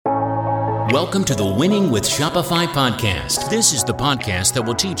Welcome to the Winning with Shopify podcast. This is the podcast that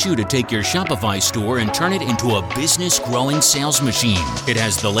will teach you to take your Shopify store and turn it into a business-growing sales machine. It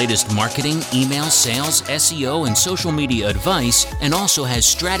has the latest marketing, email, sales, SEO, and social media advice, and also has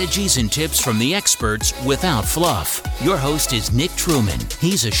strategies and tips from the experts without fluff. Your host is Nick Truman.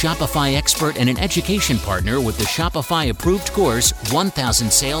 He's a Shopify expert and an education partner with the Shopify-approved course 1000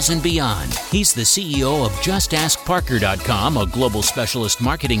 Sales and Beyond. He's the CEO of JustAskParker.com, a global specialist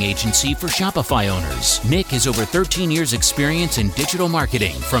marketing agency for Shopify owners. Nick has over 13 years experience in digital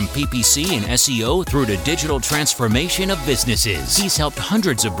marketing, from PPC and SEO through to digital transformation of businesses. He's helped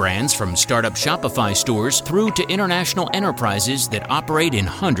hundreds of brands from startup Shopify stores through to international enterprises that operate in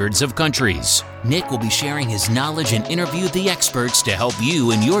hundreds of countries. Nick will be sharing his knowledge and interview the experts to help you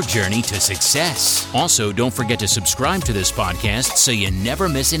in your journey to success. Also, don't forget to subscribe to this podcast so you never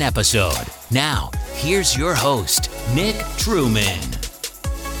miss an episode. Now, here's your host, Nick Truman.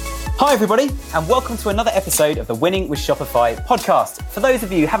 Hi everybody, and welcome to another episode of the Winning with Shopify podcast. For those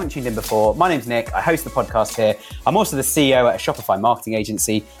of you who haven't tuned in before, my name's Nick. I host the podcast here. I'm also the CEO at a Shopify marketing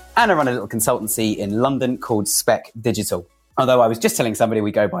agency, and I run a little consultancy in London called Spec Digital. Although I was just telling somebody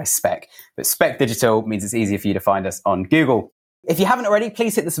we go by Spec, but Spec Digital means it's easier for you to find us on Google. If you haven't already,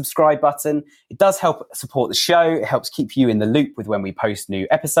 please hit the subscribe button. It does help support the show. It helps keep you in the loop with when we post new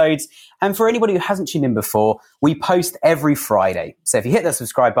episodes. And for anybody who hasn't tuned in before, we post every Friday. So if you hit the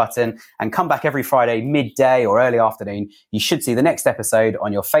subscribe button and come back every Friday, midday or early afternoon, you should see the next episode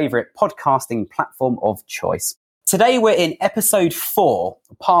on your favorite podcasting platform of choice. Today, we're in episode 4,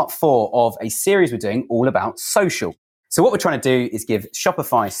 part 4 of a series we're doing all about social. So what we're trying to do is give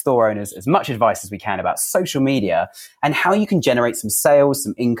Shopify store owners as much advice as we can about social media and how you can generate some sales,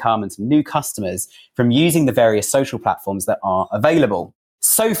 some income, and some new customers from using the various social platforms that are available.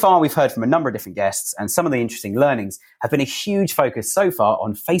 So far, we've heard from a number of different guests, and some of the interesting learnings have been a huge focus so far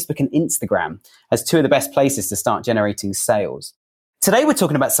on Facebook and Instagram as two of the best places to start generating sales. Today, we're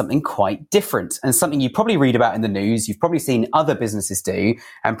talking about something quite different and something you probably read about in the news. You've probably seen other businesses do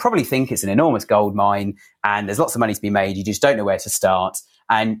and probably think it's an enormous gold mine and there's lots of money to be made. You just don't know where to start.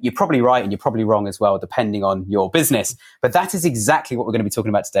 And you're probably right and you're probably wrong as well, depending on your business. But that is exactly what we're going to be talking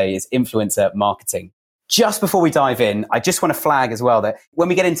about today, is influencer marketing. Just before we dive in, I just want to flag as well that when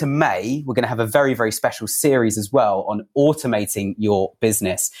we get into May, we're going to have a very, very special series as well on automating your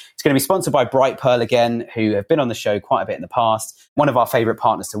business. It's going to be sponsored by Brightpearl again, who have been on the show quite a bit in the past. One of our favorite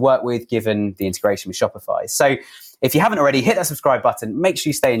partners to work with, given the integration with Shopify. So if you haven't already, hit that subscribe button. Make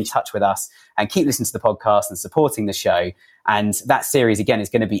sure you stay in touch with us and keep listening to the podcast and supporting the show. And that series, again, is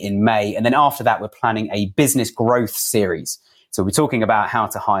going to be in May. And then after that, we're planning a business growth series. So we're talking about how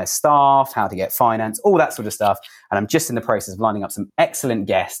to hire staff, how to get finance, all that sort of stuff. And I'm just in the process of lining up some excellent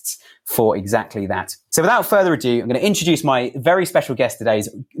guests for exactly that. So without further ado, I'm going to introduce my very special guest today. He's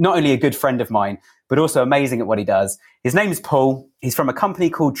not only a good friend of mine, but also amazing at what he does. His name is Paul. He's from a company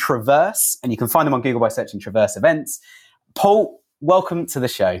called Traverse, and you can find them on Google by searching Traverse Events. Paul, welcome to the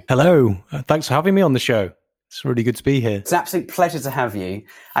show. Hello. Thanks for having me on the show. It's really good to be here. It's an absolute pleasure to have you.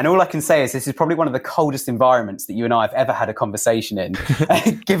 And all I can say is this is probably one of the coldest environments that you and I have ever had a conversation in,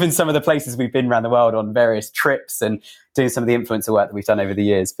 given some of the places we've been around the world on various trips and doing some of the influencer work that we've done over the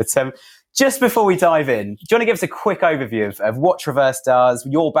years. But just before we dive in, do you want to give us a quick overview of what Traverse does,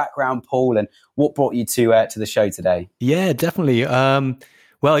 your background, Paul, and what brought you to the show today? Yeah, definitely.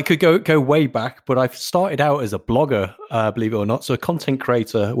 Well, it could go way back, but I've started out as a blogger, believe it or not. So a content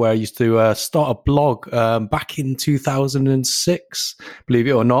creator where I used to start a blog back in 2006, believe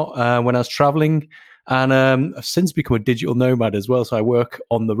it or not, when I was traveling. And I've since become a digital nomad as well. So I work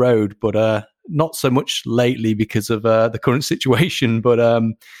on the road, but not so much lately because of the current situation. But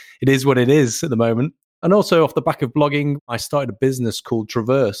it is what it is at the moment. And also off the back of blogging, I started a business called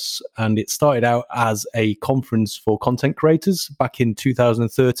Traverse, and it started out as a conference for content creators back in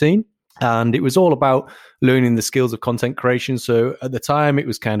 2013. And it was all about learning the skills of content creation. So at the time, it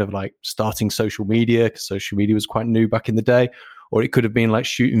was kind of like starting social media, because social media was quite new back in the day. Or it could have been like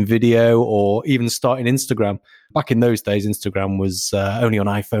shooting video or even starting Instagram. Back in those days, Instagram was only on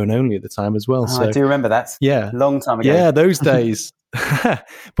iPhone only at the time as well. So I do remember that. Yeah. Long time ago. Yeah, those days.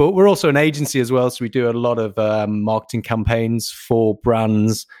 But we're also an agency as well. So we do a lot of marketing campaigns for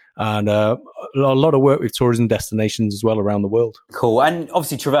brands and a lot of work with tourism destinations as well around the world. Cool. And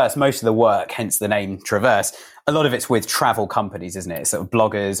obviously Traverse, most of the work, hence the name Traverse, a lot of it's with travel companies, isn't it? Sort of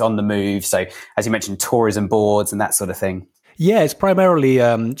bloggers on the move. So as you mentioned, tourism boards and that sort of thing. Yeah, it's primarily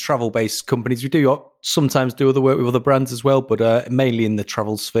travel-based companies. We do sometimes do other work with other brands as well, but mainly in the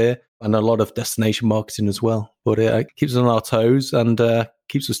travel sphere and a lot of destination marketing as well. But it keeps us on our toes and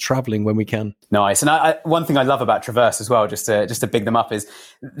keeps us traveling when we can. Nice. And one thing I love about Traverse as well, just to big them up, is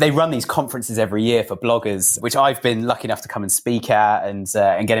they run these conferences every year for bloggers, which I've been lucky enough to come and speak at and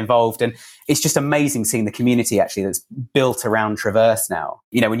get involved. And it's just amazing seeing the community actually that's built around Traverse now.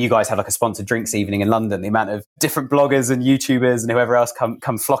 You know, when you guys have like a sponsored drinks evening in London, the amount of different bloggers and YouTubers and whoever else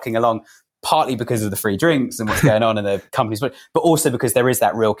come flocking along, partly because of the free drinks and what's going on in the companies, but also because there is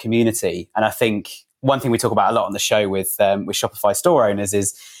that real community. And I think one thing we talk about a lot on the show with Shopify store owners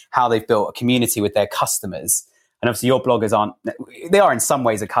is how they've built a community with their customers. And obviously your bloggers they are in some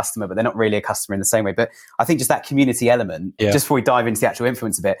ways a customer, but they're not really a customer in the same way. But I think just that community element, just before we dive into the actual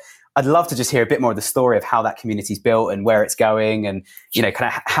influence a bit, I'd love to just hear a bit more of the story of how that community's built and where it's going and, you know,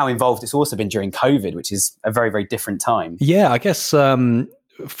 kind of how involved it's also been during COVID, which is a very, very different time. Yeah, I guess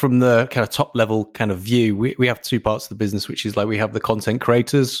from the kind of top level kind of view, we have two parts of the business, which is like we have the content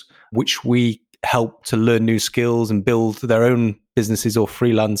creators, which we help to learn new skills and build their own businesses or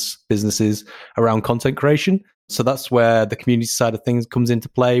freelance businesses around content creation. So that's where the community side of things comes into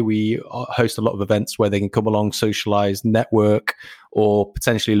play. We host a lot of events where they can come along, socialize, network, or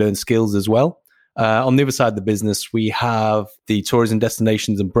potentially learn skills as well. On the other side of the business, we have the tourism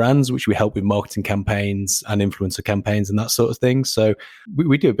destinations and brands, which we help with marketing campaigns and influencer campaigns and that sort of thing. So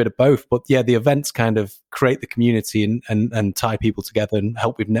we do a bit of both. But yeah, the events kind of create the community and tie people together and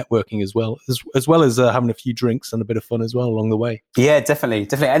help with networking as well as having a few drinks and a bit of fun as well along the way. Yeah, definitely.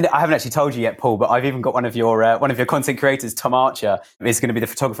 And I haven't actually told you yet, Paul, but I've even got one of your content creators, Tom Archer, is going to be the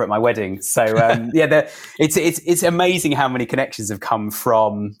photographer at my wedding. So it's amazing how many connections have come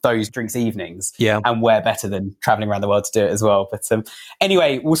from those drinks evenings. Yeah. And we're better than traveling around the world to do it as well. But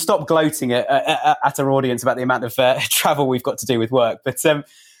anyway, we'll stop gloating at our audience about the amount of travel we've got to do with work. But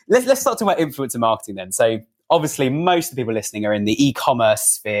let's start talking about influencer marketing then. So obviously most of the people listening are in the e-commerce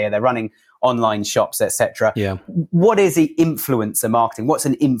sphere. They're running online shops, etc. Yeah. What is the influencer marketing? What's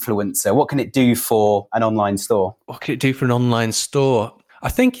an influencer? What can it do for an online store? What can it do for an online store? I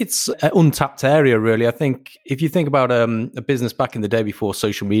think it's an untapped area, really. I think if you think about a business back in the day before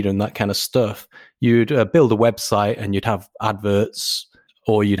social media and that kind of stuff, you'd build a website and you'd have adverts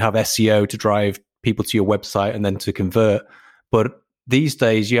or you'd have SEO to drive people to your website and then to convert. But these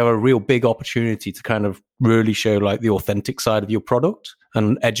days, you have a real big opportunity to kind of really show like the authentic side of your product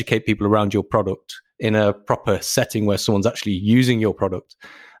and educate people around your product in a proper setting where someone's actually using your product.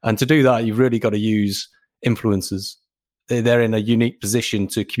 And to do that, you've really got to use influencers. They're in a unique position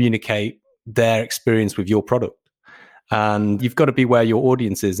to communicate their experience with your product. And you've got to be where your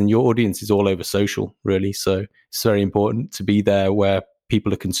audience is, and your audience is all over social, really. So it's very important to be there where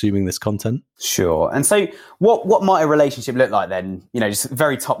people are consuming this content. Sure. And so what might a relationship look like then? You know, just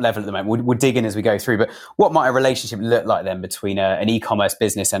very top level at the moment. We'll dig in as we go through, but what might a relationship look like then between an e-commerce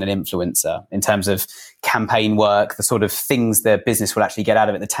business and an influencer in terms of campaign work, the sort of things the business will actually get out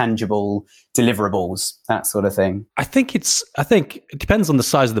of it, the tangible deliverables, that sort of thing? I think it depends on the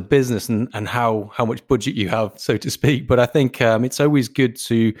size of the business and how much budget you have, so to speak. But I think it's always good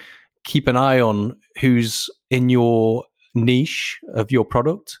to keep an eye on who's in your niche of your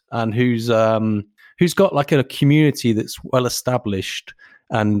product and who's got like a community that's well established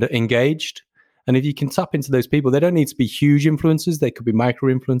and engaged. And if you can tap into those people, they don't need to be huge influencers, they could be micro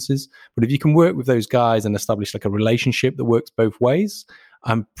influencers, but if you can work with those guys and establish like a relationship that works both ways,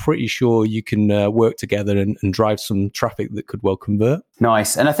 I'm pretty sure you can work together and drive some traffic that could well convert.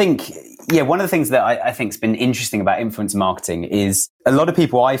 Nice. And I think, one of the things that I think's been interesting about influencer marketing is a lot of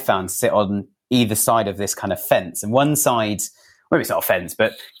people I found sit on either side of this kind of fence. And one side, maybe it's not a fence,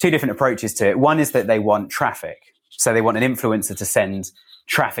 but two different approaches to it. One is that they want traffic. So they want an influencer to send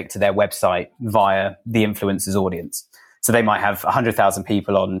traffic to their website via the influencer's audience. So they might have 100,000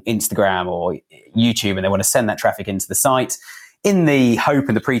 people on Instagram or YouTube, and they want to send that traffic into the site in the hope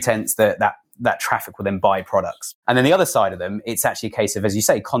and the pretense that traffic will then buy products. And then the other side of them, it's actually a case of, as you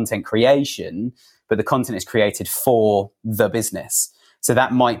say, content creation, but the content is created for the business. So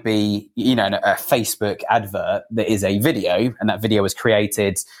that might be, a Facebook advert that is a video, and that video was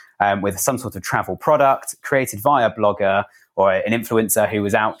created with some sort of travel product, created via a blogger or an influencer who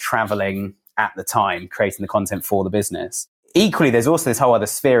was out traveling at the time, creating the content for the business. Equally, there's also this whole other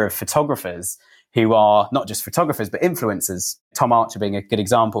sphere of photographers who are not just photographers, but influencers. Tom Archer being a good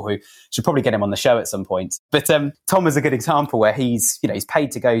example, who should probably get him on the show at some point. But Tom is a good example where he's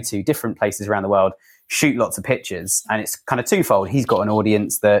paid to go to different places around the world, shoot lots of pictures, and it's kind of twofold. He's got an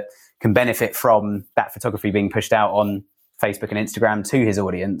audience that can benefit from that photography being pushed out on Facebook and Instagram to his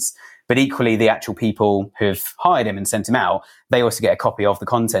audience, But equally, the actual people who've hired him and sent him out, they also get a copy of the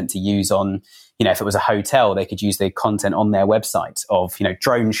content to use on, you know, if it was a hotel, they could use the content on their website of, you know,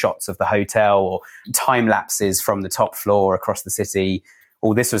 drone shots of the hotel or time lapses from the top floor across the city,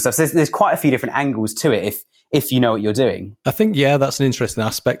 all this sort of stuff. So there's quite a few different angles to it if you know what you're doing. I think, yeah, that's an interesting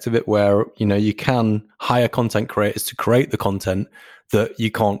aspect of it where, you know, you can hire content creators to create the content that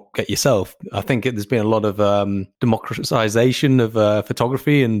you can't get yourself. I think there's been a lot of democratization of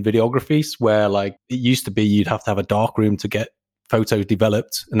photography and videography where, like, it used to be you'd have to have a dark room to get photos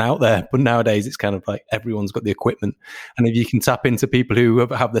developed and out there. But nowadays it's kind of like everyone's got the equipment. And if you can tap into people who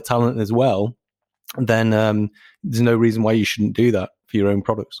have the talent as well, then there's no reason why you shouldn't do that for your own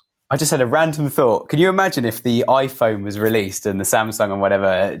products. I just had a random thought. Can you imagine if the iPhone was released and the Samsung and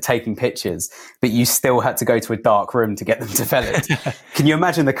whatever taking pictures, but you still had to go to a dark room to get them developed? Can you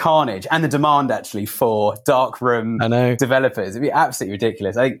imagine the carnage and the demand actually for dark room developers? It'd be absolutely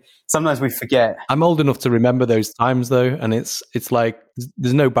ridiculous. I think sometimes we forget. I'm old enough to remember those times though, and it's like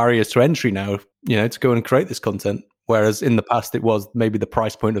there's no barriers to entry now, you know, to go and create this content. Whereas in the past, it was maybe the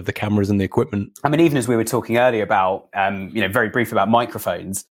price point of the cameras and the equipment. I mean, even as we were talking earlier about, you know, very brief about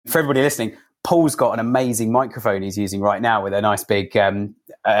microphones, for everybody listening, Paul's got an amazing microphone he's using right now with a nice big,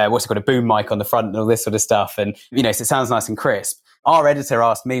 what's it called, a boom mic on the front and all this sort of stuff. And, you know, so it sounds nice and crisp. Our editor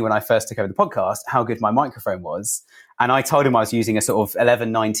asked me when I first took over the podcast how good my microphone was. And I told him I was using a sort of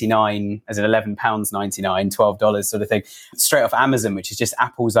 £11.99, as in £11.99, $12 sort of thing, straight off Amazon, which is just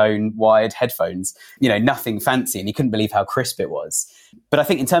Apple's own wired headphones. You know, nothing fancy. And he couldn't believe how crisp it was. But I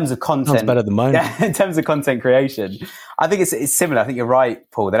think in terms of content... Sounds better than mine. Yeah, in terms of content creation, I think it's similar. I think you're right,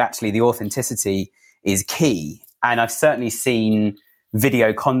 Paul, that actually the authenticity is key. And I've certainly seen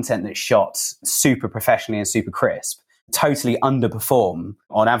video content that's shot super professionally and super crisp totally underperform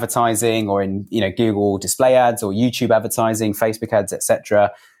on advertising or in, you know, Google display ads or YouTube advertising, Facebook ads, etc.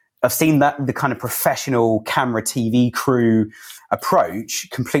 I've seen that the kind of professional camera TV crew approach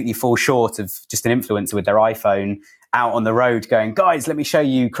completely fall short of just an influencer with their iPhone out on the road going, guys, let me show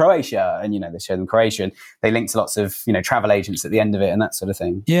you Croatia. And, you know, they show them Croatia and they link to lots of, you know, travel agents at the end of it and that sort of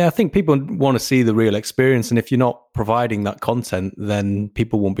thing. Yeah, I think people want to see the real experience. And if you're not providing that content, then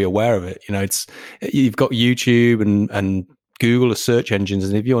people won't be aware of it. You know, you've got YouTube and Google as search engines.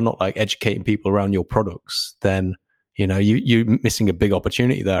 And if you're not like educating people around your products, then, you know, you're missing a big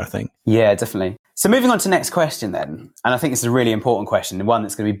opportunity there, I think. Yeah, definitely. So moving on to the next question then, and I think it's a really important question, and one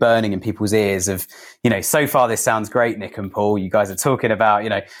that's going to be burning in people's ears of, you know, so far this sounds great, Nick and Paul. You guys are talking about, you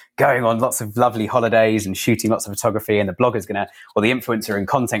know, going on lots of lovely holidays and shooting lots of photography, and the blogger's going to, or the influencer and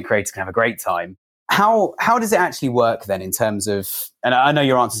content creator's going to have a great time. How does it actually work then in terms of, and I know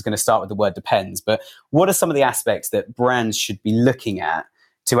your answer is going to start with the word depends, but what are some of the aspects that brands should be looking at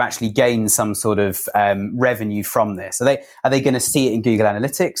to actually gain some sort of revenue from this? Are they going to see it in Google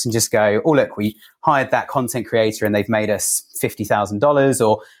Analytics and just go, oh, look, we hired that content creator and they've made us $50,000?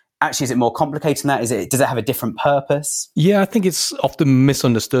 Or actually, is it more complicated than that? Does it have a different purpose? Yeah, I think it's often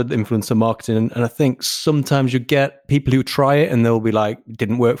misunderstood, influencer marketing. And I think sometimes you get people who try it and they'll be like, it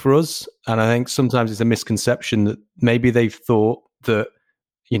didn't work for us. And I think sometimes it's a misconception that maybe they've thought that,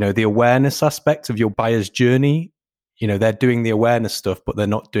 you know, the awareness aspect of your buyer's journey, you know, they're doing the awareness stuff, but they're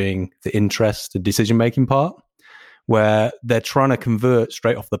not doing the interest, the decision-making part, where they're trying to convert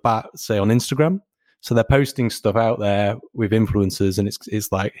straight off the bat, say on Instagram. So they're posting stuff out there with influencers and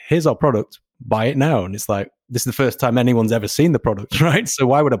it's like, here's our product, buy it now. And it's like, this is the first time anyone's ever seen the product, right? So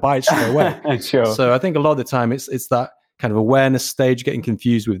why would I buy it straight away? Sure. So I think a lot of the time it's that kind of awareness stage getting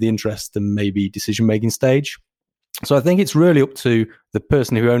confused with the interest and maybe decision-making stage. So I think it's really up to the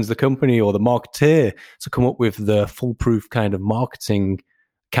person who owns the company or the marketeer to come up with the foolproof kind of marketing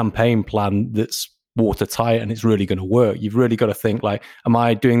campaign plan that's watertight and it's really going to work. You've really got to think like, am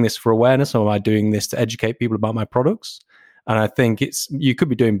I doing this for awareness or am I doing this to educate people about my products? And I think you could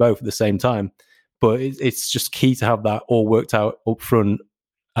be doing both at the same time, but it's just key to have that all worked out up front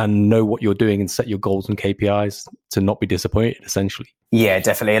and know what you're doing and set your goals and KPIs to not be disappointed, essentially. Yeah,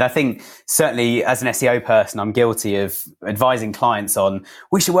 definitely. And I think certainly as an SEO person, I'm guilty of advising clients on,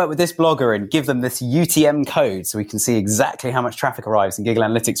 we should work with this blogger and give them this UTM code so we can see exactly how much traffic arrives in Google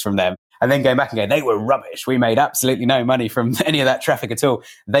Analytics from them. And then going back and going, they were rubbish. We made absolutely no money from any of that traffic at all.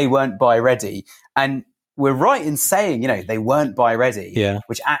 They weren't buy ready. And we're right in saying, you know, they weren't buy ready,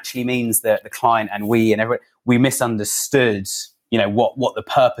 which actually means that the client and we and everyone, we misunderstood, you know, what the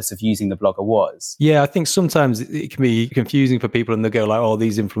purpose of using the blogger was. Yeah, I think sometimes it can be confusing for people and they go like, oh,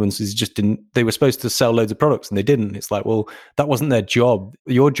 these influencers just they were supposed to sell loads of products and they didn't. It's like, well, that wasn't their job.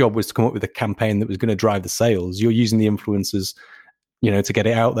 Your job was to come up with a campaign that was going to drive the sales. You're using the influencers, you know, to get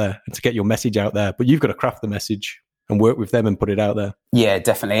it out there and to get your message out there, but you've got to craft the message and work with them and put it out there. Yeah,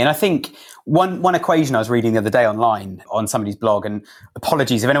 definitely. And I think one equation I was reading the other day online on somebody's blog, and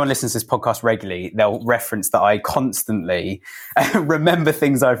apologies if anyone listens to this podcast regularly, they'll reference that I constantly remember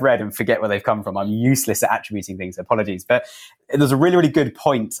things I've read and forget where they've come from. I'm useless at attributing things, so apologies. But there's a really, really good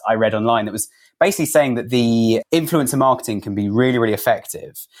point I read online that was basically saying that the influencer marketing can be really, really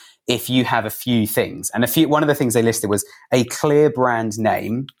effective if you have a few things. And one of the things they listed was a clear brand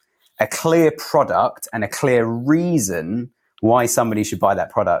name, a clear product, and a clear reason why somebody should buy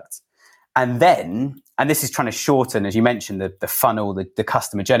that product. And then, and this is trying to shorten, as you mentioned, the funnel, the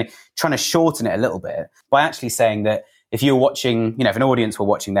customer journey, trying to shorten it a little bit by actually saying that if you're watching, if an audience were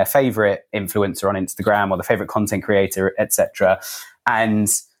watching their favorite influencer on Instagram or the favorite content creator, etc., and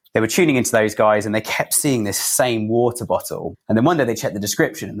they were tuning into those guys and they kept seeing this same water bottle. And then one day they checked the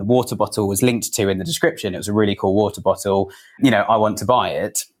description and the water bottle was linked to in the description. It was a really cool water bottle. I want to buy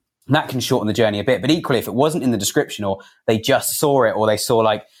it. And that can shorten the journey a bit. But equally, if it wasn't in the description or they just saw it or they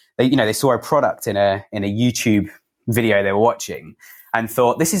saw they saw a product in a YouTube video they were watching and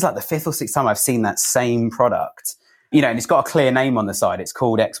thought, this is like the 5th or 6th time I've seen that same product. And it's got a clear name on the side. It's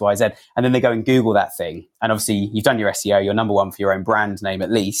called XYZ. And then they go and Google that thing. And obviously you've done your SEO, you're number one for your own brand name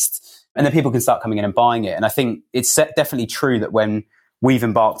at least. And then people can start coming in and buying it. And I think it's definitely true that when we've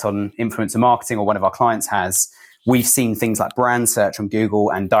embarked on influencer marketing or one of our clients has, we've seen things like brand search on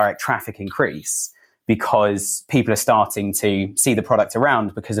Google and direct traffic increase because people are starting to see the product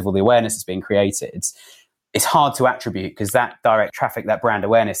around because of all the awareness that's being created. It's hard to attribute because that direct traffic, that brand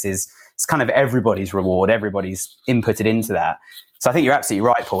awareness it's kind of everybody's reward. Everybody's inputted into that. So I think you're absolutely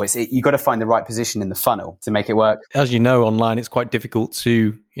right, Paul. You've got to find the right position in the funnel to make it work. As you know, online, it's quite difficult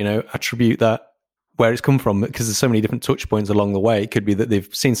to, attribute that where it's come from because there's so many different touch points along the way. It could be that they've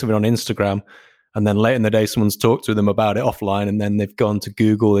seen something on Instagram and then late in the day, someone's talked to them about it offline and then they've gone to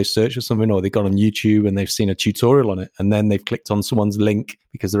Google, they searched for something, or they've gone on YouTube and they've seen a tutorial on it. And then they've clicked on someone's link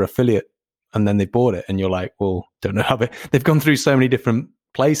because they're affiliate and then they bought it. And you're like, well, don't know how they've gone through so many different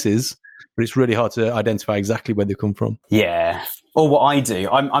places, but it's really hard to identify exactly where they come from. Yeah. Or what I do,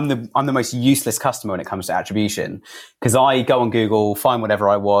 I'm the most useless customer when it comes to attribution because I go on Google, find whatever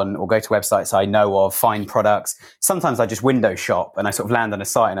I want, or go to websites I know of, find products. Sometimes I just window shop and I sort of land on a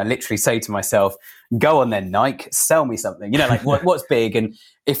site and I literally say to myself, go on then, Nike, sell me something. What's big? And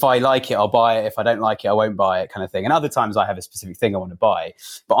if I like it, I'll buy it. If I don't like it, I won't buy it, kind of thing. And other times I have a specific thing I want to buy.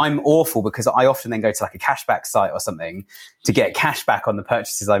 But I'm awful because I often then go to like a cashback site or something to get cash back on the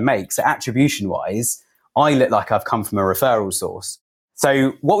purchases I make. So attribution wise, I look like I've come from a referral source.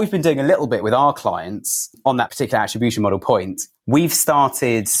 So what we've been doing a little bit with our clients on that particular attribution model point, we've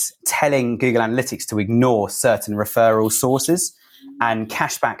started telling Google Analytics to ignore certain referral sources and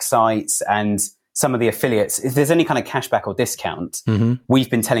cashback sites and some of the affiliates. If there's any kind of cashback or discount, we've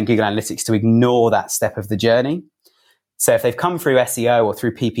been telling Google Analytics to ignore that step of the journey. So if they've come through SEO or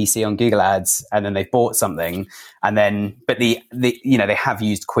through PPC on Google Ads and then they've bought something and then, but they have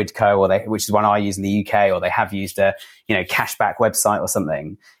used Quidco which is one I use in the UK, or they have used a, cashback website or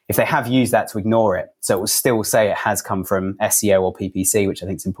something. If they have used that, to ignore it. So it will still say it has come from SEO or PPC, which I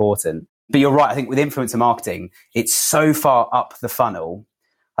think is important. But you're right. I think with influencer marketing, it's so far up the funnel.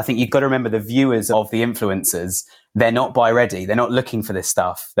 I think you've got to remember the viewers of the influencers, they're not buy ready. They're not looking for this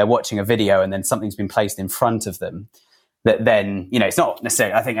stuff. They're watching a video and then something's been placed in front of them. That then, it's not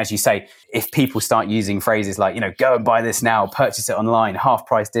necessarily, I think, as you say, if people start using phrases like, go and buy this now, purchase it online, half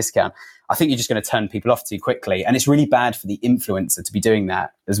price discount, I think you're just going to turn people off too quickly. And it's really bad for the influencer to be doing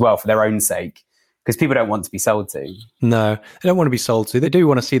that as well for their own sake, because people don't want to be sold to. No, they don't want to be sold to. They do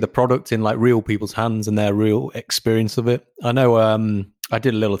want to see the product in like real people's hands and their real experience of it. I know I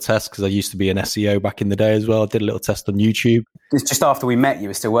did a little test because I used to be an SEO back in the day as well. I did a little test on YouTube. It's just after we met, you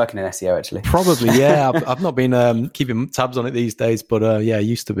were still working in SEO, actually. Probably, yeah. I've not been keeping tabs on it these days, but I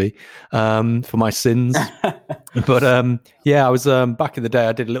used to be for my sins. But I was back in the day,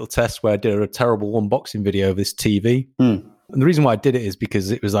 I did a little test where I did a terrible unboxing video of this TV. And the reason why I did it is because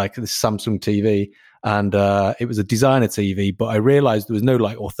it was like this Samsung TV and it was a designer TV, but I realized there was no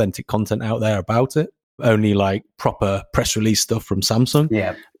like authentic content out there about it. Only like proper press release stuff from Samsung.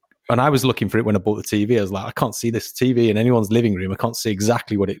 Yeah. And I was looking for it when I bought the TV. I was like, I can't see this TV in anyone's living room. I can't see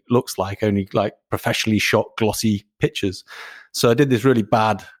exactly what it looks like, only like professionally shot glossy pictures. So I did this really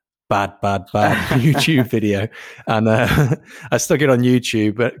bad YouTube video. And I stuck it on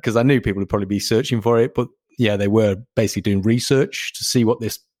YouTube because I knew people would probably be searching for it. But yeah, they were basically doing research to see what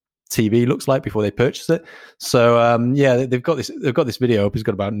this TV looks like before they purchase it. So they've got this video up. It's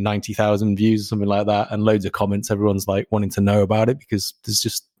got about 90,000 views or something like that, and loads of comments. Everyone's like wanting to know about it because there's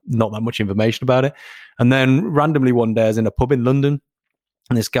just not that much information about it. And then randomly one day I was in a pub in London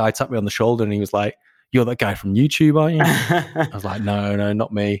and this guy tapped me on the shoulder and he was like, you're that guy from YouTube, aren't you? I was like, no,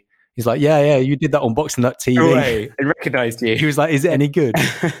 not me. He's like, yeah, you did that unboxing that TV. Right. I recognised you. He was like, is it any good?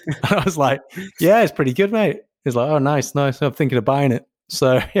 And I was like, yeah, it's pretty good, mate. He's like, oh, nice. I'm thinking of buying it.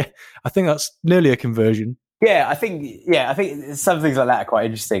 So yeah, I think that's nearly a conversion. Yeah, I think some things like that are quite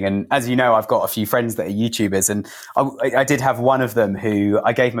interesting. And as you know, I've got a few friends that are YouTubers, and I did have one of them who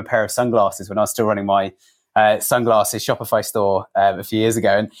I gave him a pair of sunglasses when I was still running my sunglasses Shopify store a few years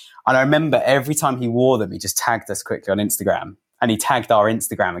ago. And I remember every time he wore them, he just tagged us quickly on Instagram, and he tagged our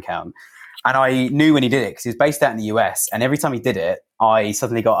Instagram account. And I knew when he did it because he was based out in the US. And every time he did it, I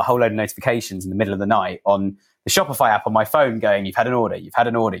suddenly got a whole load of notifications in the middle of the night on the Shopify app on my phone going, you've had an order, you've had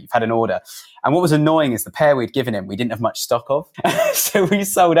an order, you've had an order. And what was annoying is the pair we'd given him, we didn't have much stock of. So we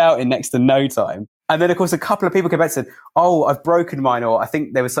sold out in next to no time. And then, of course, a couple of people came back and said, oh, I've broken mine, or I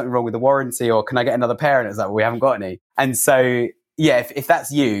think there was something wrong with the warranty, or can I get another pair? And it was like, well, we haven't got any. And so, yeah, if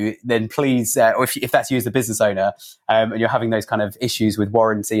that's you, then please, or if that's you as the business owner, and you're having those kind of issues with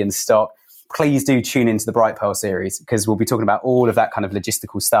warranty and stock, please do tune into the Bright Pearl series, because we'll be talking about all of that kind of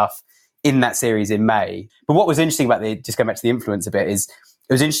logistical stuff in that series in May. But what was interesting about just going back to the influence a bit, is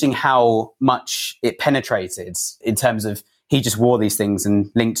it was interesting how much it penetrated in terms of he just wore these things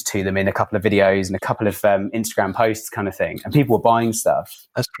and linked to them in a couple of videos and a couple of Instagram posts kind of thing. And people were buying stuff.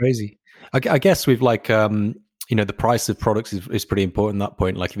 That's crazy. I guess with like, the price of products is pretty important at that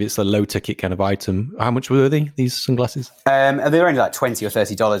point. Like if it's a low ticket kind of item, how much were these sunglasses? They're only like $20 or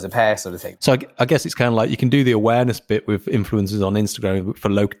 $30 a pair sort of thing. So I guess it's kind of like you can do the awareness bit with influencers on Instagram for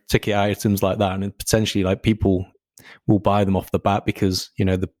low ticket items like that. And potentially like people will buy them off the bat because,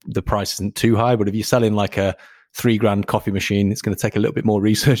 the price isn't too high. But if you're selling like a $3,000 coffee machine, it's going to take a little bit more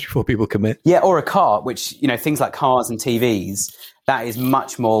research before people commit. Yeah, or a car, which, things like cars and TVs, that is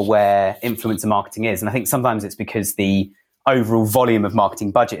much more where influencer marketing is. And I think sometimes it's because the overall volume of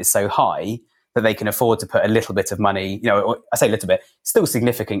marketing budget is so high that they can afford to put a little bit of money, I say a little bit, still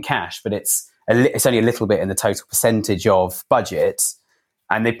significant cash, but it's only a little bit in the total percentage of budget.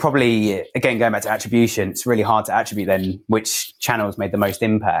 And they probably, again, going back to attribution, it's really hard to attribute then which channels made the most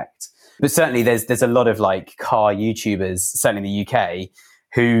impact. But certainly there's a lot of like car YouTubers, certainly in the UK,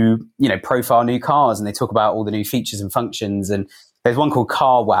 who, profile new cars and they talk about all the new features and functions. And there's one called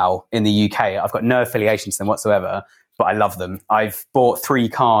Car Wow in the UK. I've got no affiliation to them whatsoever, but I love them. I've bought 3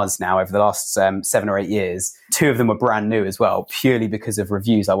 cars now over the last 7 or 8 years. 2 of them were brand new as well, purely because of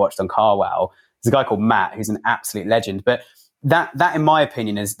reviews I watched on Car Wow. There's a guy called Matt, who's an absolute legend. But that in my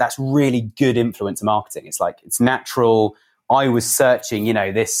opinion, that's really good influencer marketing. It's like, it's natural. I was searching,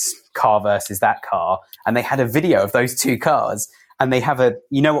 this car versus that car, and they had a video of those 2 cars, and they have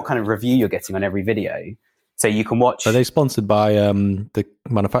what kind of review you're getting on every video. So you can watch. Are they sponsored by the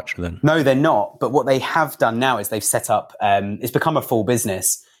manufacturer then? No, they're not. But what they have done now is they've set up, it's become a full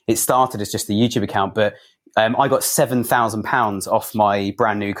business. It started as just a YouTube account, but I got £7,000 off my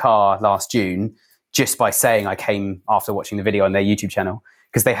brand new car last June just by saying I came after watching the video on their YouTube channel,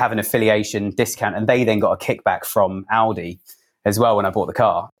 because they have an affiliation discount, and they then got a kickback from Audi as well when I bought the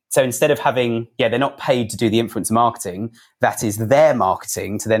car. So instead of having, they're not paid to do the influencer marketing, that is their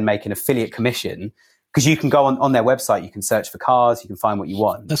marketing to then make an affiliate commission, because you can go on their website, you can search for cars, you can find what you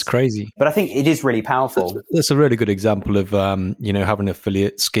want. That's crazy. But I think it is really powerful. That's a really good example of, having an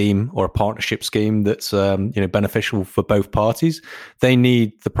affiliate scheme or a partnership scheme that's, beneficial for both parties. They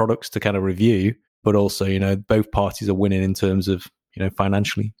need the products to kind of review, but also, both parties are winning in terms of,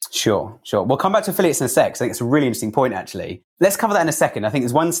 financially. Sure. We'll come back to affiliates in a sec. I think it's a really interesting point, actually. Let's cover that in a second. I think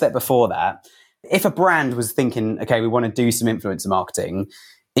there's one step before that. If a brand was thinking, okay, we want to do some influencer marketing,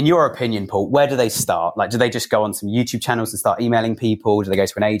 in your opinion, Paul, where do they start? Like, do they just go on some YouTube channels and start emailing people? Do they go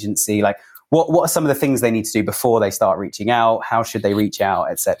to an agency? Like, what are some of the things they need to do before they start reaching out? How should they reach out,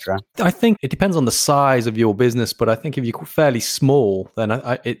 etc.? I think it depends on the size of your business, but I think if you're fairly small, then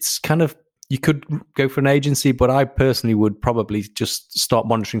it's kind of, you could go for an agency, but I personally would probably just start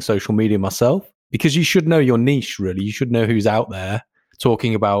monitoring social media myself, because you should know your niche, really. You should know who's out there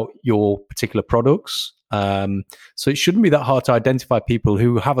talking about your particular products. So it shouldn't be that hard to identify people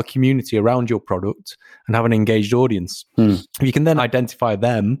who have a community around your product and have an engaged audience. You can then identify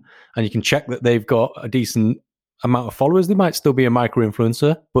them, and you can check that they've got a decent amount of followers. They might still be a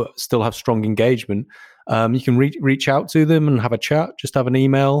micro-influencer, but still have strong engagement. You can reach out to them and have a chat, just have an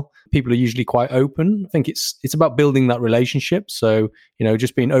email. People are usually quite open. I think it's about building that relationship. So,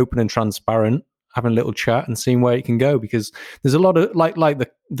 just being open and transparent. having a little chat and seeing where it can go, because there's a lot of like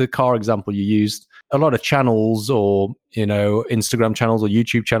the car example you used, a lot of channels or, Instagram channels or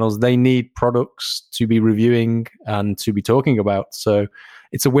YouTube channels, they need products to be reviewing and to be talking about. So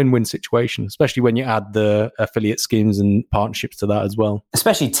it's a win-win situation, especially when you add the affiliate schemes and partnerships to that as well.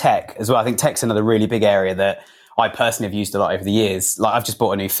 Especially tech as well. I think tech's another really big area that I personally have used a lot over the years. Like, I've just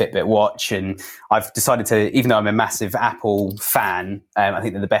bought a new Fitbit watch, and I've decided to, even though I'm a massive Apple fan, I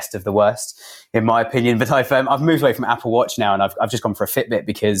think they're the best of the worst, in my opinion. But I've moved away from Apple Watch now, and I've just gone for a Fitbit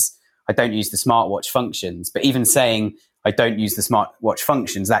because I don't use the smartwatch functions. But even saying I don't use the smartwatch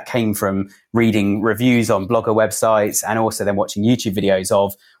functions, that came from reading reviews on blogger websites and also then watching YouTube videos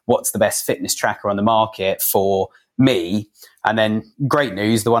of what's the best fitness tracker on the market for me. And then great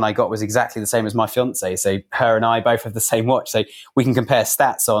news, the one I got was exactly the same as my fiance. So her and I both have the same watch. So we can compare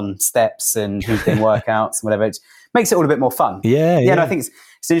stats on steps and who's doing workouts and whatever. It makes it all a bit more fun. Yeah. And I think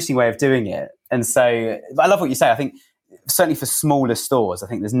it's an interesting way of doing it. And so I love what you say. I think certainly for smaller stores, I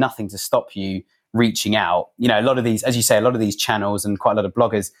think there's nothing to stop you reaching out. A lot of these, as you say, a lot of these channels and quite a lot of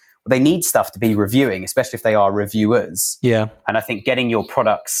bloggers, they need stuff to be reviewing, especially if they are reviewers. Yeah. And I think getting your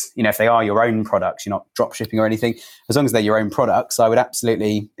products, if they are your own products, you're not drop shipping or anything, as long as they're your own products, I would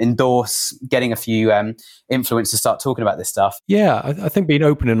absolutely endorse getting a few influencers to start talking about this stuff. Yeah. I think being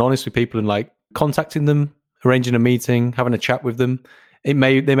open and honest with people and like contacting them, arranging a meeting, having a chat with them. They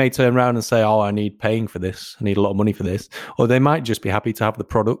may turn around and say, I need paying for this. I need a lot of money for this. Or they might just be happy to have the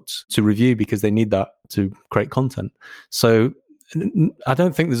product to review because they need that to create content. So I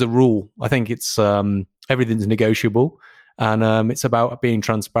don't think there's a rule. I think it's everything's negotiable, and it's about being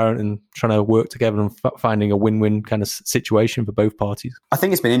transparent and trying to work together and finding a win-win kind of situation for both parties. I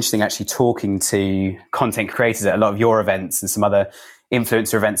think it's been interesting actually talking to content creators at a lot of your events and some other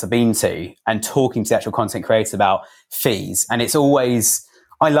influencer events I've been to, and talking to the actual content creators about fees. And it's always,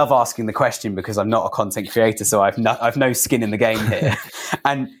 I love asking the question because I'm not a content creator, so I've no skin in the game here.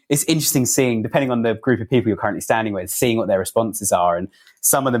 And it's interesting seeing, depending on the group of people you're currently standing with, seeing what their responses are. And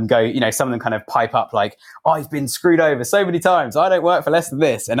some of them go, some of them kind of pipe up like, I've been screwed over so many times. I don't work for less than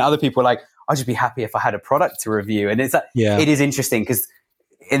this. And other people are like, I'd just be happy if I had a product to review. And it is interesting because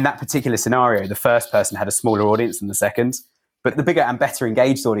in that particular scenario, the first person had a smaller audience than the second. But the bigger and better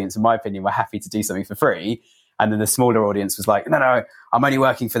engaged audience, in my opinion, were happy to do something for free. And then the smaller audience was like, no, I'm only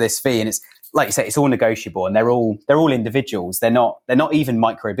working for this fee. And it's like you say, it's all negotiable, and they're all individuals. They're not even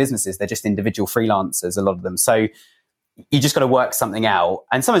micro businesses. They're just individual freelancers, a lot of them. So you just got to work something out.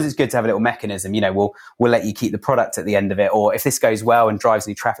 And sometimes it's good to have a little mechanism. We'll let you keep the product at the end of it. Or if this goes well and drives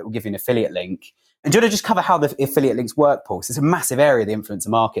any traffic, we'll give you an affiliate link. And do you want to just cover how the affiliate links work, Paul? It's a massive area of the influencer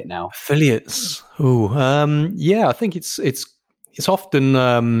market now. Affiliates. Yeah, I think it's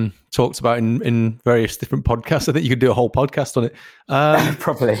often talked about in various different podcasts. I think you could do a whole podcast on it.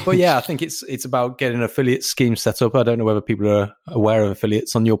 Probably. But yeah, I think it's about getting an affiliate scheme set up. I don't know whether people are aware of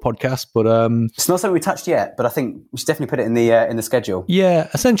affiliates on your podcast, but it's not something we touched yet, but I think we should definitely put it in the schedule. Yeah,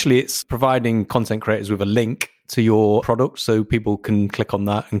 essentially it's providing content creators with a link to your product so people can click on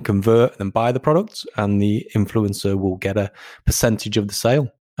that and convert and buy the product, and the influencer will get a percentage of the sale.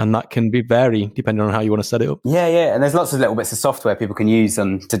 And that can be vary depending on how you want to set it up. Yeah. And there's lots of little bits of software people can use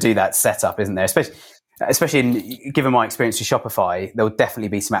to do that setup, isn't there? Especially given my experience with Shopify, there will definitely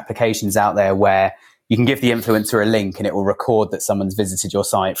be some applications out there where you can give the influencer a link and it will record that someone's visited your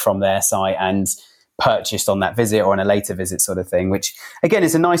site from their site and purchased on that visit or on a later visit sort of thing, which again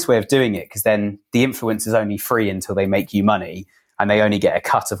is a nice way of doing it, because then the influencer's only free until they make you money and they only get a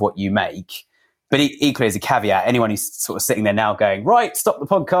cut of what you make. But equally, as a caveat, anyone who's sort of sitting there now going, right, stop the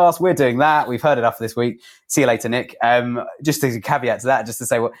podcast, we're doing that, we've heard enough for this week, see you later, Nick. Just as a caveat to that, just to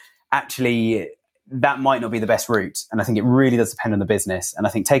say, well, actually, that might not be the best route. And I think it really does depend on the business. And I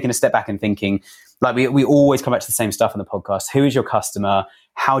think taking a step back and thinking, like we always come back to the same stuff on the podcast. Who is your customer?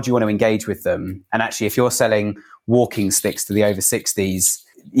 How do you want to engage with them? And actually, if you're selling walking sticks to the over 60s,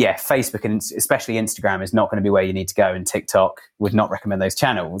 yeah, Facebook and especially Instagram is not going to be where you need to go. And TikTok would not recommend those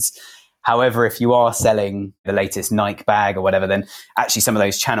channels. However, if you are selling the latest Nike bag or whatever, then actually some of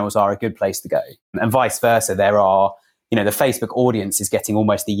those channels are a good place to go. And vice versa, there are, the Facebook audience is getting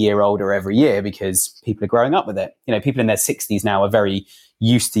almost a year older every year because people are growing up with it. People in their 60s now are very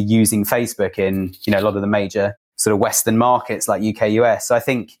used to using Facebook in, a lot of the major sort of Western markets like UK, US. So I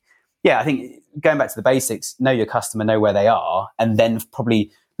think going back to the basics, know your customer, know where they are, and then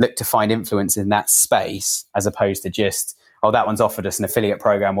probably look to find influence in that space as opposed to just, that one's offered us an affiliate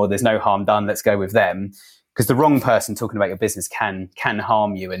program, or there's no harm done, let's go with them. Because the wrong person talking about your business can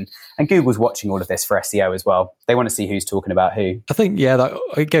harm you. And Google's watching all of this for SEO as well. They want to see who's talking about who. I think,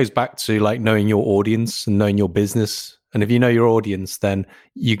 it goes back to like knowing your audience and knowing your business And if you know your audience, then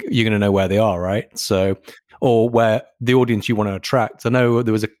you're going to know where they are, right? So, or where the audience you want to attract. I know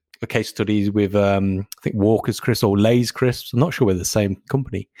there was a case study with, I think Walker's Crisps or Lay's Crisps. I'm not sure we're the same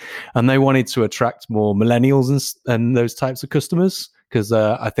company. And they wanted to attract more millennials and those types of customers, because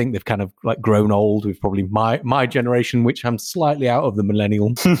I think they've kind of like grown old with probably my generation, which I'm slightly out of the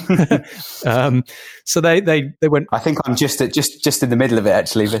millennial. So they went. I think I'm just in the middle of it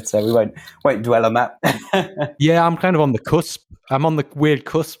actually, but we won't dwell on that. Yeah, I'm kind of on the cusp. I'm on the weird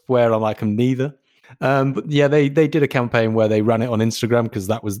cusp where I'm neither. But yeah, they did a campaign where they ran it on Instagram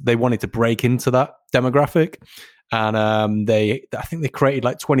because they wanted to break into that demographic, and I think they created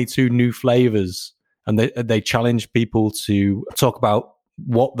like 22 new flavors. And they challenged people to talk about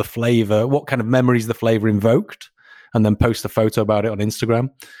what kind of memories the flavor invoked, and then post a photo about it on Instagram.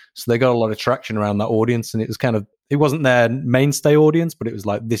 So they got a lot of traction around that audience, and it wasn't their mainstay audience, but it was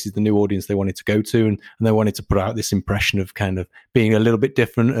like, this is the new audience they wanted to go to, and they wanted to put out this impression of kind of being a little bit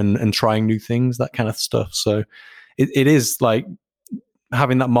different and trying new things, that kind of stuff. So it is like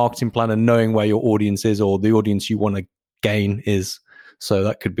having that marketing plan and knowing where your audience is, or the audience you want to gain is. So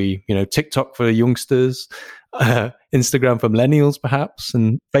that could be, TikTok for youngsters, Instagram for millennials, perhaps,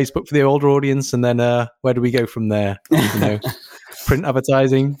 and Facebook for the older audience. And then where do we go from there? Print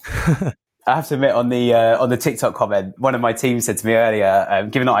advertising. I have to admit, on the TikTok comment, one of my team said to me earlier,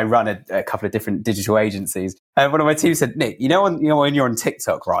 given that I run a couple of different digital agencies, one of my team said, Nick, when you're on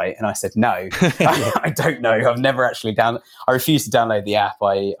TikTok, right? And I said, no, I don't know. I've never actually I refuse to download the app.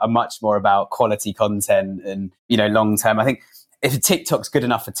 I'm much more about quality content and, long term. I think if TikTok's good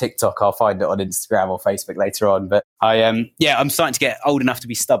enough for TikTok, I'll find it on Instagram or Facebook later on. But I'm starting to get old enough to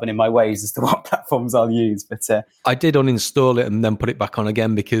be stubborn in my ways as to what platforms I'll use. But I did uninstall it and then put it back on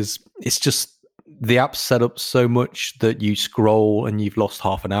again, because it's just the app's set up so much that you scroll and you've lost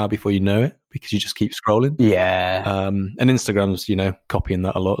half an hour before you know it, because you just keep scrolling. Yeah. And Instagram's, copying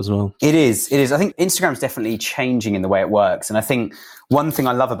that a lot as well. It is. I think Instagram's definitely changing in the way it works. And I think one thing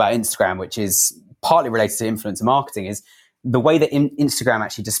I love about Instagram, which is partly related to influencer marketing, is the way that Instagram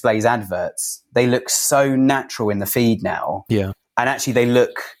actually displays adverts. They look so natural in the feed now. Yeah. And actually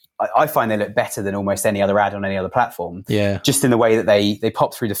I find they look better than almost any other ad on any other platform. Yeah. Just in the way that they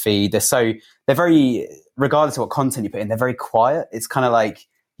pop through the feed. They're very, regardless of what content you put in, they're very quiet. It's kind of like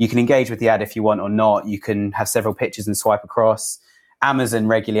you can engage with the ad if you want or not. You can have several pictures and swipe across. Amazon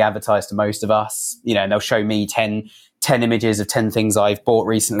regularly advertise to most of us, and they'll show me 10 images of 10 things I've bought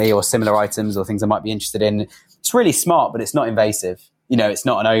recently, or similar items, or things I might be interested in. It's really smart, but it's not invasive. It's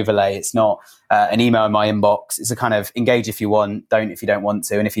not an overlay. It's not an email in my inbox. It's a kind of engage if you want, don't if you don't want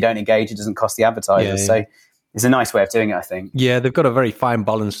to. And if you don't engage, it doesn't cost the advertiser. Yeah. So it's a nice way of doing it, I think. Yeah, they've got a very fine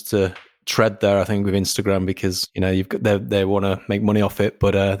balance to tread there, I think, with Instagram, because, you've got they want to make money off it,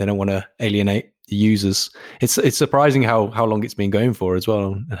 but they don't want to alienate the users. It's surprising how long it's been going for as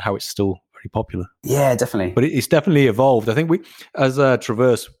well, and how it's still very popular. Yeah, definitely. But it's definitely evolved. I think we, as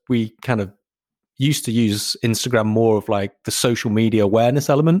Traverse, we kind of used to use Instagram more of like the social media awareness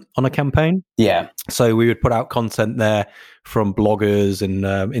element on a campaign. Yeah. So we would put out content there from bloggers and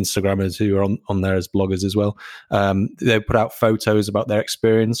Instagrammers who are on there as bloggers as well. They put out photos about their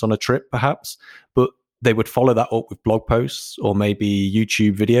experience on a trip, perhaps, but they would follow that up with blog posts or maybe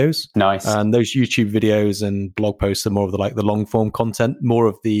YouTube videos. Nice. And those YouTube videos and blog posts are more of the long form content, more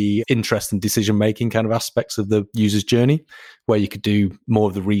of the interest and decision making kind of aspects of the user's journey, where you could do more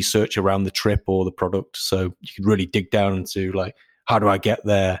of the research around the trip or the product. So you could really dig down into how do I get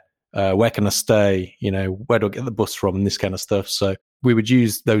there? Where can I stay? Where do I get the bus from, and this kind of stuff. So we would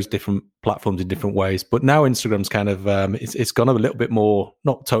use those different platforms in different ways. But now Instagram's kind of, it's gone a little bit more,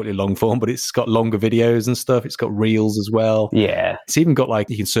 not totally long form, but it's got longer videos and stuff. It's got reels as well. Yeah. It's even got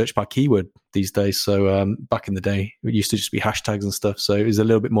you can search by keyword these days. So back in the day, it used to just be hashtags and stuff. So it was a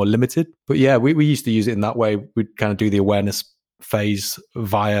little bit more limited. But yeah, we used to use it in that way. We'd kind of do the awareness phase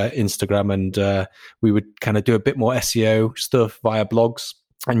via Instagram, and we would kind of do a bit more SEO stuff via blogs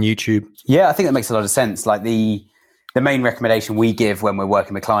and YouTube. Yeah, I think that makes a lot of sense. Like the main recommendation we give when we're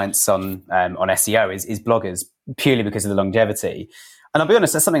working with clients on SEO is bloggers, purely because of the longevity. And I'll be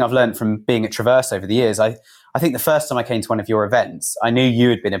honest, that's something I've learned from being at Traverse over the years. I think the first time I came to one of your events, I knew you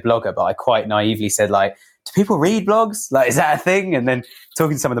had been a blogger, but I quite naively said, do people read blogs? Is that a thing? And then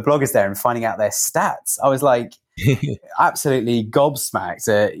talking to some of the bloggers there and finding out their stats, I was absolutely gobsmacked.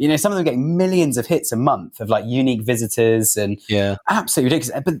 Some of them getting millions of hits a month of unique visitors, and absolutely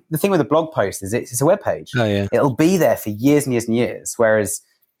ridiculous. But the thing with a blog post is it's a web page. Oh, yeah. It'll be there for years and years and years. Whereas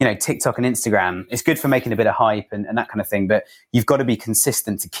TikTok and Instagram, it's good for making a bit of hype and that kind of thing, but you've got to be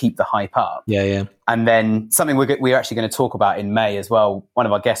consistent to keep the hype up. Yeah. And then something we're actually going to talk about in May as well. One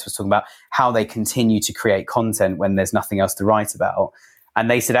of our guests was talking about how they continue to create content when there's nothing else to write about. And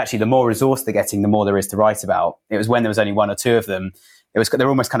they said, actually, the more resource they're getting, the more there is to write about. It was when there was only one or two of them. They're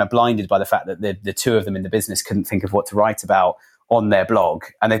almost kind of blinded by the fact that the two of them in the business couldn't think of what to write about on their blog.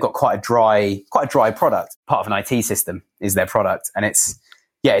 And they've got quite a dry product. Part of an IT system is their product. And it's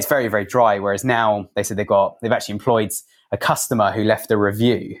very, very dry. Whereas now they said they've actually employed a customer who left a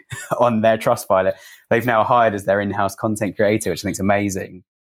review on their Trustpilot. They've now hired as their in-house content creator, which I think is amazing.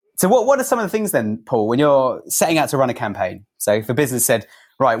 So what are some of the things then, Paul, when you're setting out to run a campaign? So if a business said,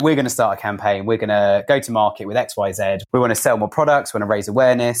 right, we're going to start a campaign, we're going to go to market with XYZ, we want to sell more products, we want to raise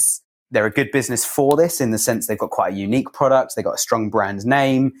awareness. They're a good business for this in the sense they've got quite a unique product. They've got a strong brand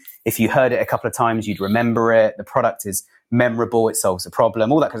name. If you heard it a couple of times, you'd remember it. The product is memorable. It solves a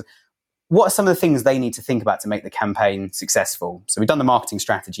problem, all that kind of. What are some of the things they need to think about to make the campaign successful? So we've done the marketing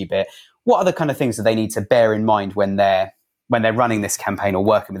strategy bit. What other kind of things do they need to bear in mind when they're running this campaign or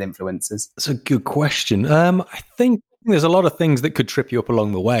working with influencers? That's a good question. I think there's a lot of things that could trip you up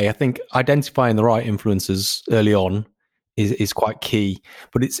along the way. I think identifying the right influencers early on is quite key,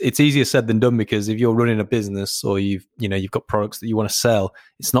 but it's easier said than done, because if you're running a business or you've got products that you want to sell,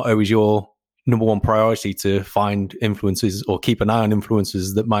 it's not always your number one priority to find influencers or keep an eye on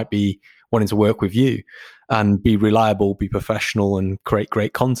influencers that might be wanting to work with you and be reliable, be professional, and create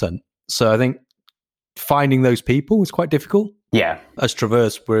great content. So I think finding those people is quite difficult. Yeah. As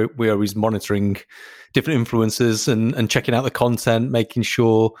Traverse, we're always monitoring different influencers and checking out the content, making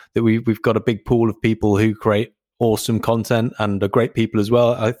sure that we've got a big pool of people who create awesome content and are great people as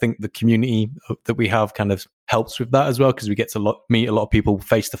well. I think the community that we have kind of helps with that as well, because we get to meet a lot of people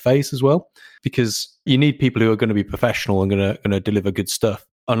face to face as well, because you need people who are going to be professional and going to deliver good stuff.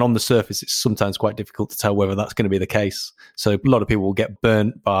 And on the surface, it's sometimes quite difficult to tell whether that's going to be the case. So a lot of people will get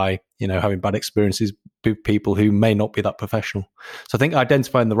burnt by, having bad experiences with people who may not be that professional. So I think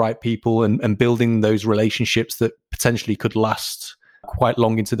identifying the right people and building those relationships that potentially could last quite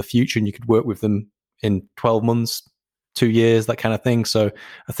long into the future, and you could work with them in 12 months, 2 years, that kind of thing. So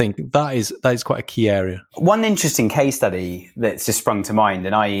I think that is quite a key area. One interesting case study that's just sprung to mind,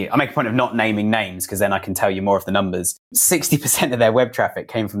 and I make a point of not naming names because then I can tell you more of the numbers. 60% of their web traffic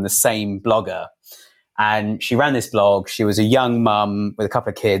came from the same blogger. And she ran this blog. She was a young mum with a couple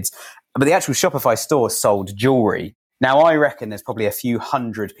of kids, but the actual Shopify store sold jewelry. Now, I reckon there's probably a few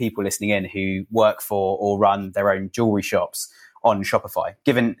hundred people listening in who work for or run their own jewelry shops on Shopify.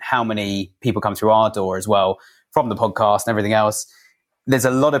 Given how many people come through our door as well from the podcast and everything else, there's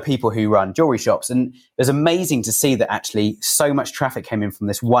a lot of people who run jewelry shops. And it was amazing to see that actually so much traffic came in from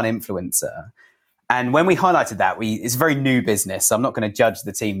this one influencer. And when we highlighted that, it's a very new business, so I'm not going to judge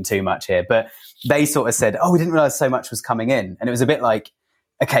the team too much here, but they sort of said, we didn't realize so much was coming in. And it was a bit like,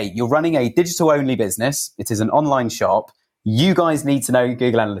 okay, you're running a digital-only business. It is an online shop. You guys need to know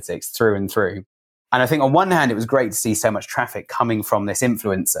Google Analytics through and through. And I think on one hand, it was great to see so much traffic coming from this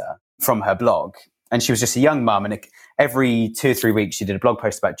influencer, from her blog. And she was just a young mum, and every 2 or 3 weeks she did a blog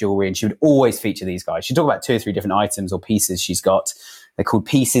post about jewelry, and she would always feature these guys. She'd talk about 2 or 3 different items or pieces she's got. They're called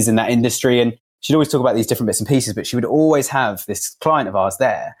pieces in that industry. And she'd always talk about these different bits and pieces, but she would always have this client of ours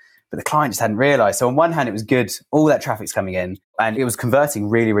there. But the client just hadn't realized. So on one hand, it was good. All that traffic's coming in and it was converting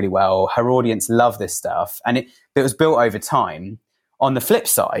really, really well. Her audience loved this stuff, and it was built over time. On the flip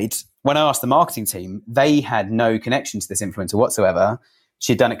side, when I asked the marketing team, they had no connection to this influencer whatsoever.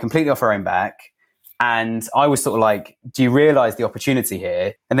 She'd done it completely off her own back. And I was sort of like, do you realize the opportunity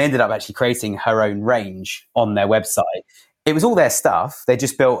here? And they ended up actually creating her own range on their website. It was all their stuff. They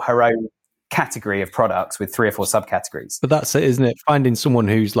just built her own category of products with 3 or 4 subcategories. But that's it, isn't it? Finding someone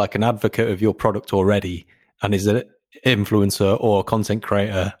who's like an advocate of your product already and is an influencer or content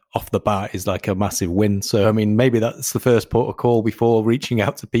creator off the bat is like a massive win. So, I mean, maybe that's the first port of call before reaching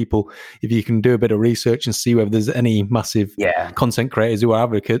out to people. If you can do a bit of research and see whether there's any massive content creators who are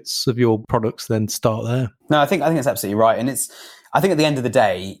advocates of your products, then start there. No, I think that's absolutely right. And I think at the end of the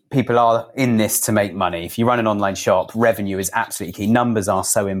day, people are in this to make money. If you run an online shop, revenue is absolutely key. Numbers are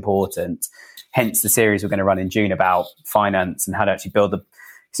so important. Hence the series we're going to run in June about finance and how to actually build the,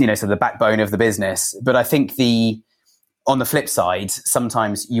 sort of the backbone of the business. But I think on the flip side,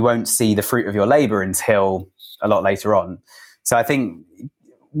 sometimes you won't see the fruit of your labor until a lot later on. So I think,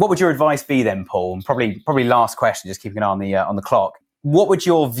 what would your advice be then, Paul? And probably last question, just keeping an eye on the clock. What would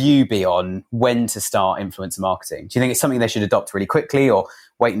your view be on when to start influencer marketing? Do you think it's something they should adopt really quickly, or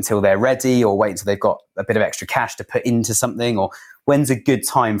wait until they're ready, or wait until they've got a bit of extra cash to put into something? Or when's a good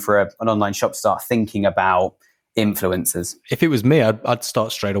time for an online shop to start thinking about influencers? If it was me, I'd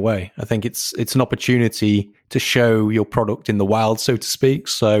start straight away. I think it's an opportunity to show your product in the wild, so to speak.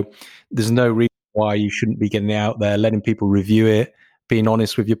 So there's no reason why you shouldn't be getting it out there, letting people review it, being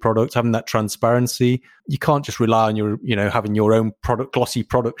honest with your product, having that transparency. You can't just rely on your, having your own product, glossy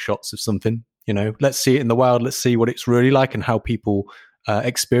product shots of something. Let's see it in the wild. Let's see what it's really like and how people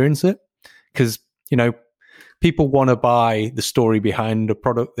experience it. Because, people want to buy the story behind a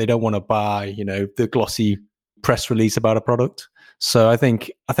product. They don't want to buy, the glossy press release about a product. So I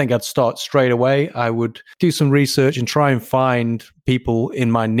think I'd start straight away. I would do some research and try and find people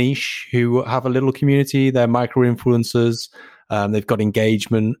in my niche who have a little community. They're micro influencers. They've got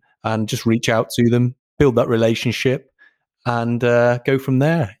engagement, and just reach out to them, build that relationship, and go from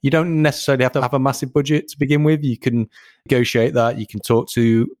there. You don't necessarily have to have a massive budget to begin with. You can negotiate that. You can talk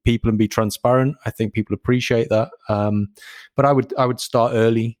to people and be transparent. I think people appreciate that. But I would start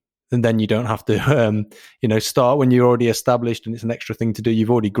early, and then you don't have to, start when you're already established and it's an extra thing to do.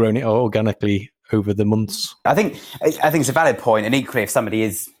 You've already grown it organically over the months. I think it's a valid point. And equally, if somebody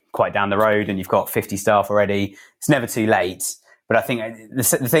is quite down the road and you've got 50 staff already, it's never too late. But I think the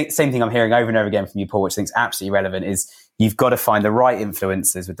same thing I'm hearing over and over again from you, Paul, which I think is absolutely relevant, is you've got to find the right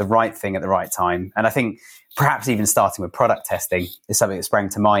influencers with the right thing at the right time. And I think perhaps even starting with product testing is something that sprang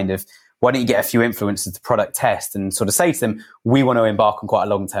to mind of, why don't you get a few influencers to product test and sort of say to them, we want to embark on quite a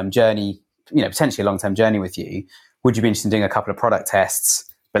long-term journey, potentially a long-term journey with you. Would you be interested in doing a couple of product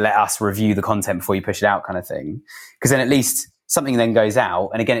tests, but let us review the content before you push it out, kind of thing? Because then at least something then goes out.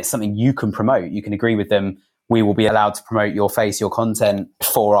 And again, it's something you can promote. You can agree with them. We will be allowed to promote your face, your content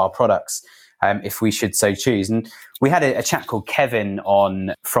for our products, if we should so choose. And we had a chap called Kevin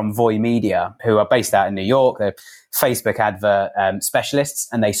on from Voy Media, who are based out in New York. They're Facebook advert specialists,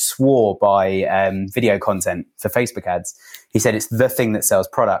 and they swore by video content for Facebook ads. He said it's the thing that sells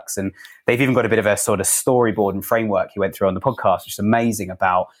products. And they've even got a bit of a sort of storyboard and framework he went through on the podcast, which is amazing,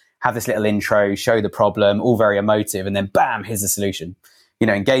 about have this little intro, show the problem, all very emotive, and then bam, here's the solution.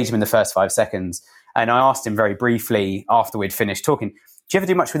 Engage them in the first 5 seconds. And I asked him very briefly after we'd finished talking, do you ever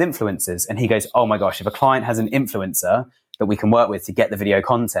do much with influencers? And he goes, oh my gosh, if a client has an influencer that we can work with to get the video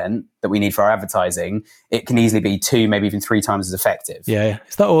content that we need for our advertising, it can easily be 2, maybe even 3 times as effective. Yeah,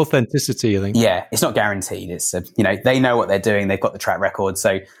 it's that authenticity, I think. Yeah, it's not guaranteed. It's, they know what they're doing. They've got the track record,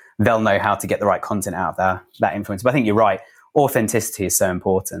 so they'll know how to get the right content out of that influencer. But I think you're right. Authenticity is so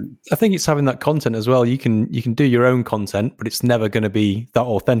important. I think it's having that content as well. You can do your own content, but it's never going to be that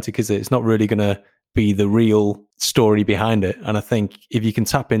authentic, is it? It's not really going to be the real story behind it. And I think if you can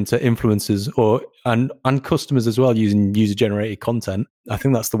tap into influencers and customers as well using user generated content, I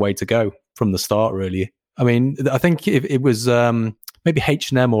think that's the way to go from the start, really. I mean, I think if it was maybe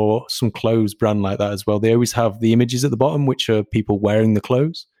H&M or some clothes brand like that as well, they always have the images at the bottom, which are people wearing the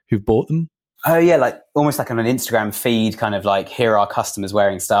clothes who've bought them. Oh yeah, like almost like on an Instagram feed, kind of like, here are customers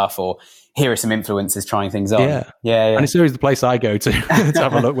wearing stuff, or here are some influencers trying things on. Yeah. And it's always the place I go to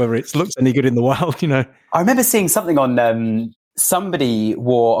have a look whether it looks any good in the wild, I remember seeing something on, somebody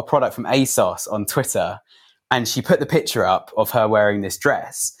wore a product from ASOS on Twitter, and she put the picture up of her wearing this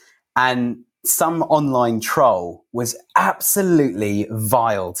dress, and some online troll was absolutely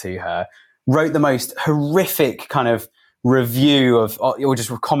vile to her, wrote the most horrific kind of review of, or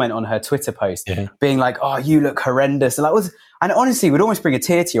just comment on her Twitter post, being like, oh, you look horrendous. And honestly, it would almost bring a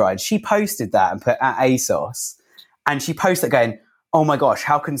tear to your eye. She posted that and put at ASOS, and she posted going, oh my gosh,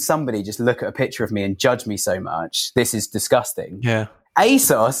 how can somebody just look at a picture of me and judge me so much? This is disgusting. Yeah.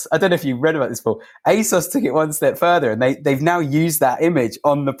 ASOS, I don't know if you read about this, Paul, ASOS took it one step further, and they've now used that image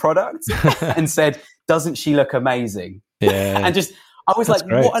on the product and said, doesn't she look amazing? Yeah. And just, I was That's like,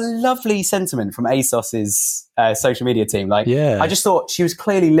 great. what a lovely sentiment from ASOS's social media team. Like, Yeah. I just thought she was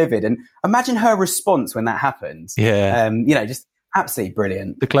clearly livid. And imagine her response when that happened. Yeah. Just absolutely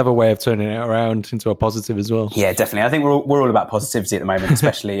brilliant. The clever way of turning it around into a positive as well. Yeah, definitely. I think we're all about positivity at the moment,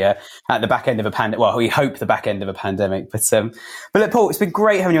 especially at the back end of a pandemic. Well, we hope the back end of a pandemic. But look, Paul, it's been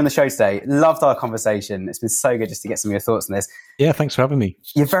great having you on the show today. Loved our conversation. It's been so good just to get some of your thoughts on this. Yeah, thanks for having me.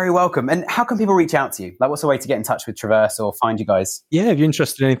 You're very welcome. And how can people reach out to you? Like, what's the way to get in touch with Traverse or find you guys? Yeah, if you're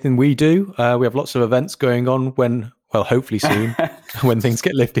interested in anything we do, we have lots of events going on hopefully soon, when things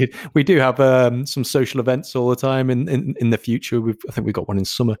get lifted. We do have some social events all the time in the future. I think we've got one in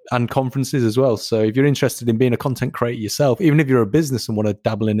summer, and conferences as well. So if you're interested in being a content creator yourself, even if you're a business and want to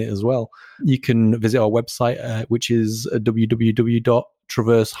dabble in it as well, you can visit our website, which is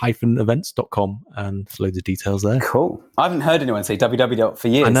www.traverse-events.com, and there's loads of details there. Cool. I haven't heard anyone say www for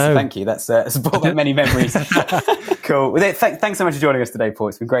years. I know. So thank you. That's brought back many memories. Cool. Well, thanks so much for joining us today, Paul.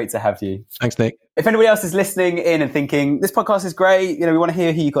 It's been great to have you. Thanks, Nick. If anybody else is listening in and thinking, this podcast is great, we want to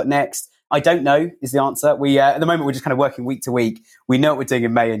hear who you got next, I don't know is the answer. We at the moment, we're just kind of working week to week. We know what we're doing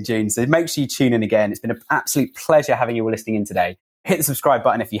in May and June. So make sure you tune in again. It's been an absolute pleasure having you all listening in today. Hit the subscribe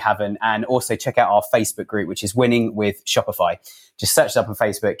button if you haven't, and also check out our Facebook group, which is Winning with Shopify. Just search it up on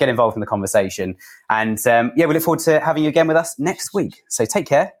Facebook, get involved in the conversation. And we look forward to having you again with us next week. So take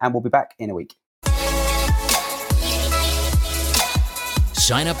care, and we'll be back in a week.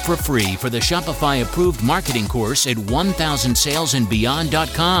 Sign up for free for the Shopify approved marketing course at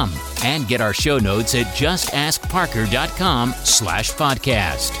 1000salesandbeyond.com and get our show notes at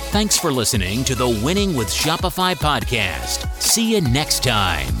justaskparker.com/podcast. Thanks for listening to the Winning with Shopify podcast. See you next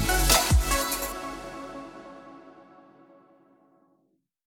time.